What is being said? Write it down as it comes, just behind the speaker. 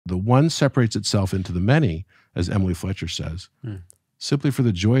the one separates itself into the many, as Emily Fletcher says, simply for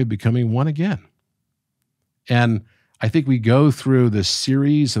the joy of becoming one again. And I think we go through this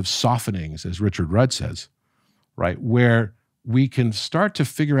series of softenings, as Richard Rudd says, right, where we can start to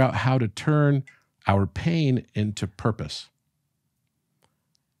figure out how to turn our pain into purpose.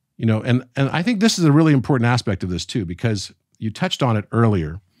 You know, and I think this is a really important aspect of this too, because you touched on it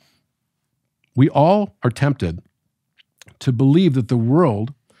earlier. We all are tempted to believe that the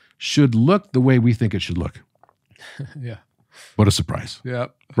world should look the way we think it should look. Yeah. What a surprise. Yeah.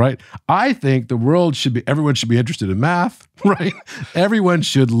 Right? I think the world everyone should be interested in math, right? Everyone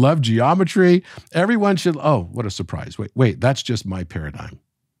should love geometry. Everyone should, oh, what a surprise. Wait, that's just my paradigm.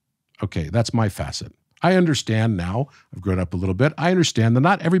 Okay, that's my facet. I understand now, I've grown up a little bit, I understand that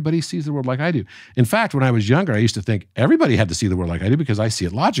not everybody sees the world like I do. In fact, when I was younger, I used to think everybody had to see the world like I do because I see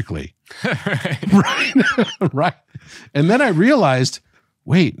it logically. Right? Right. And then I realized,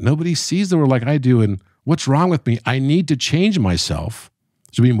 wait, nobody sees the world like I do, and what's wrong with me? I need to change myself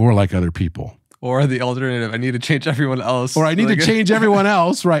to be more like other people. Or the alternative, I need to change everyone else. Or I need to change everyone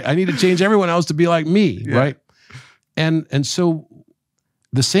else, right? I need to change everyone else to be like me, right? And so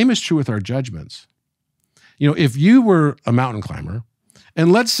the same is true with our judgments. You know, if you were a mountain climber,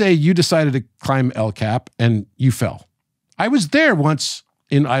 and let's say you decided to climb El Cap and you fell. I was there once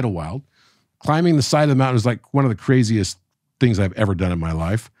in Idlewild. Climbing the side of the mountain is like one of the craziest things I've ever done in my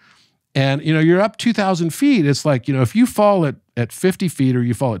life. And, you know, you're up 2,000 feet. It's like, you know, if you fall at 50 feet or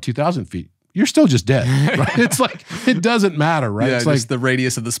you fall at 2,000 feet, you're still just dead, right? It's like, it doesn't matter, right? Yeah, it's just like the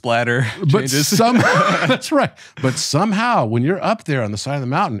radius of the splatter changes. That's right. But somehow when you're up there on the side of the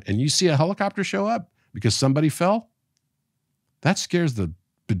mountain and you see a helicopter show up because somebody fell, that scares the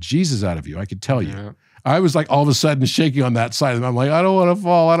bejesus out of you, I could tell you. Yeah. I was like all of a sudden shaking on that side of the mountain. I'm like, I don't want to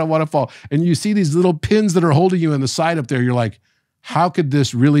fall. I don't want to fall. And you see these little pins that are holding you on the side up there. You're like, how could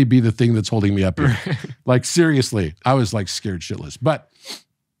this really be the thing that's holding me up here? Like, seriously, I was like scared shitless. But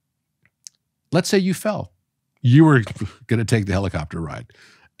let's say you fell. You were going to take the helicopter ride.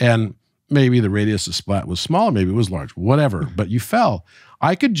 And maybe the radius of splat was small, maybe it was large, whatever, but you fell.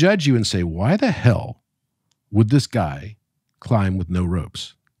 I could judge you and say, why the hell would this guy climb with no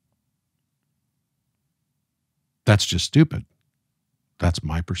ropes? That's just stupid. That's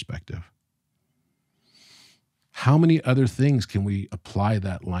my perspective. How many other things can we apply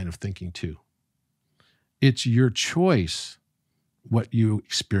that line of thinking to? It's your choice what you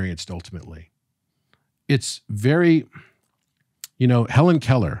experienced ultimately. It's very, you know, Helen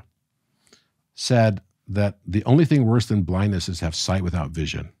Keller said that the only thing worse than blindness is to have sight without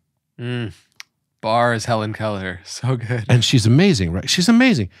vision. Bars, Helen Keller. So good. And she's amazing, right? She's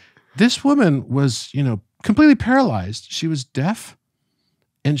amazing. This woman was, you know, completely paralyzed. She was deaf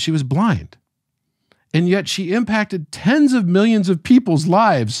and she was blind. And yet she impacted tens of millions of people's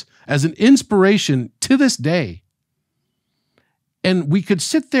lives as an inspiration to this day. And we could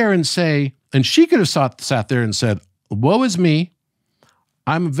sit there and say, and she could have sat there and said, woe is me.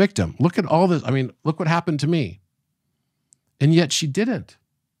 I'm a victim. Look at all this. I mean, look what happened to me. And yet she didn't.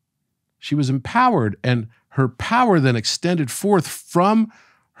 She was empowered, and her power then extended forth from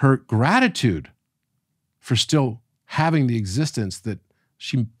her gratitude for still having the existence that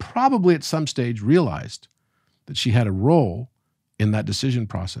she probably at some stage realized that she had a role in that decision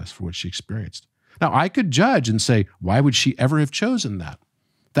process for what she experienced. Now, I could judge and say, why would she ever have chosen that?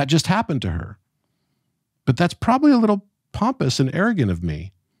 That just happened to her. But that's probably a little pompous and arrogant of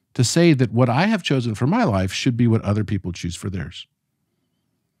me to say that what I have chosen for my life should be what other people choose for theirs.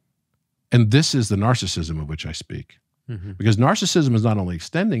 And this is the narcissism of which I speak. Because narcissism is not only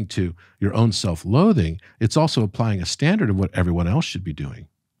extending to your own self-loathing, it's also applying a standard of what everyone else should be doing.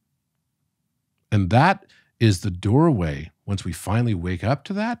 And that is the doorway. Once we finally wake up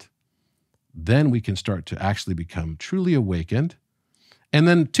to that, then we can start to actually become truly awakened. And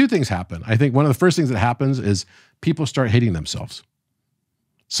then two things happen. I think one of the first things that happens is people start hating themselves.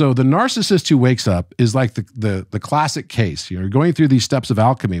 So the narcissist who wakes up is like the classic case. You're going through these steps of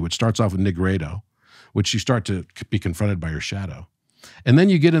alchemy, which starts off with nigredo, which you start to be confronted by your shadow. And then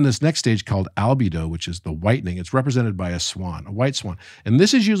you get in this next stage called albedo, which is the whitening. It's represented by a swan, a white swan. And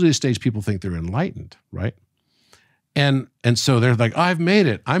this is usually a stage people think they're enlightened, right? And so they're like, oh, I've made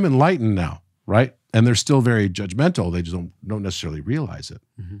it. I'm enlightened now, right? And they're still very judgmental. They just don't necessarily realize it.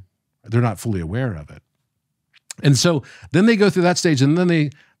 They're not fully aware of it. And so then they go through that stage, and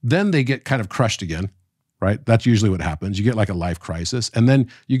then they get kind of crushed again, right? That's usually what happens. You get like a life crisis, and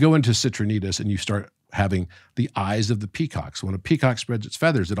then you go into citronitis and you start having the eyes of the peacock. So when a peacock spreads its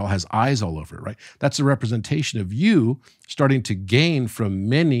feathers, it all has eyes all over it, right? That's a representation of you starting to gain from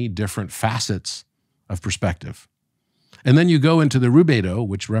many different facets of perspective. And then you go into the rubedo,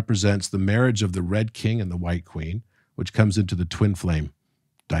 which represents the marriage of the red king and the white queen, which comes into the twin flame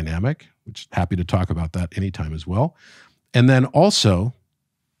dynamic, which happy to talk about that anytime as well. And then also,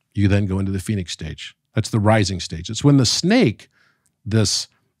 you then go into the phoenix stage. That's the rising stage. It's when the snake, this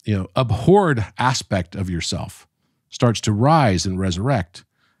abhorred aspect of yourself, starts to rise and resurrect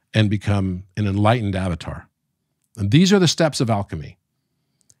and become an enlightened avatar. And these are the steps of alchemy.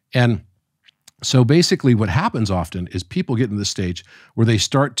 And so basically what happens often is people get in this stage where they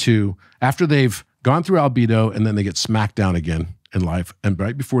start to, after they've gone through albedo and then they get smacked down again in life, and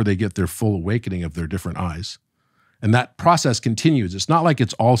right before they get their full awakening of their different eyes. And that process continues. It's not like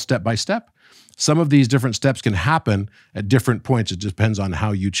it's all step by step. Some of these different steps can happen at different points. It just depends on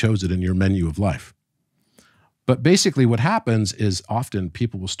how you chose it in your menu of life. But basically what happens is often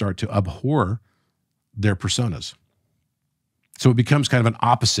people will start to abhor their personas. So it becomes kind of an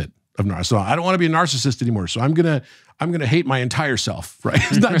opposite of narcissism. So I don't want to be a narcissist anymore. So I'm gonna hate my entire self, right?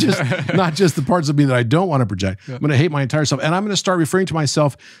 It's not just the parts of me that I don't want to project. Yeah. I'm gonna hate my entire self. And I'm gonna start referring to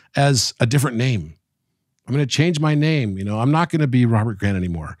myself as a different name. I'm gonna change my name. I'm not gonna be Robert Grant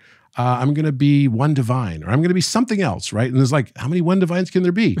anymore. I'm gonna be One Divine, or I'm gonna be something else, right? And there's like, how many One Divines can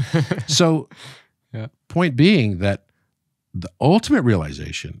there be? So yeah. Point being that the ultimate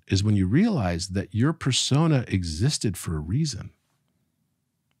realization is when you realize that your persona existed for a reason,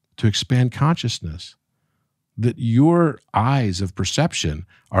 to expand consciousness, that your eyes of perception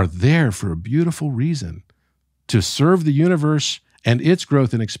are there for a beautiful reason, to serve the universe and its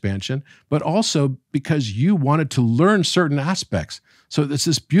growth and expansion, but also because you wanted to learn certain aspects. So it's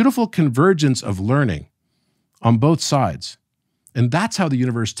this beautiful convergence of learning on both sides. And that's how the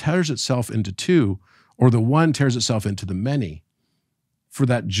universe tears itself into two, or the one tears itself into the many, for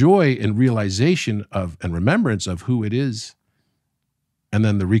that joy and realization of and remembrance of who it is, and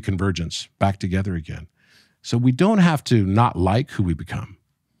then the reconvergence back together again. So we don't have to not like who we become.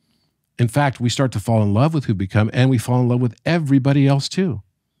 In fact, we start to fall in love with who we become, and we fall in love with everybody else too.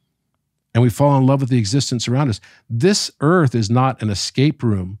 And we fall in love with the existence around us. This earth is not an escape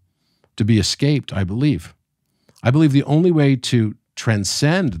room to be escaped, I believe. I believe the only way to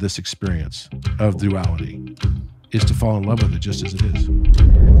transcend this experience of duality is to fall in love with it just as it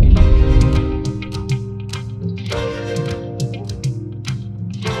is.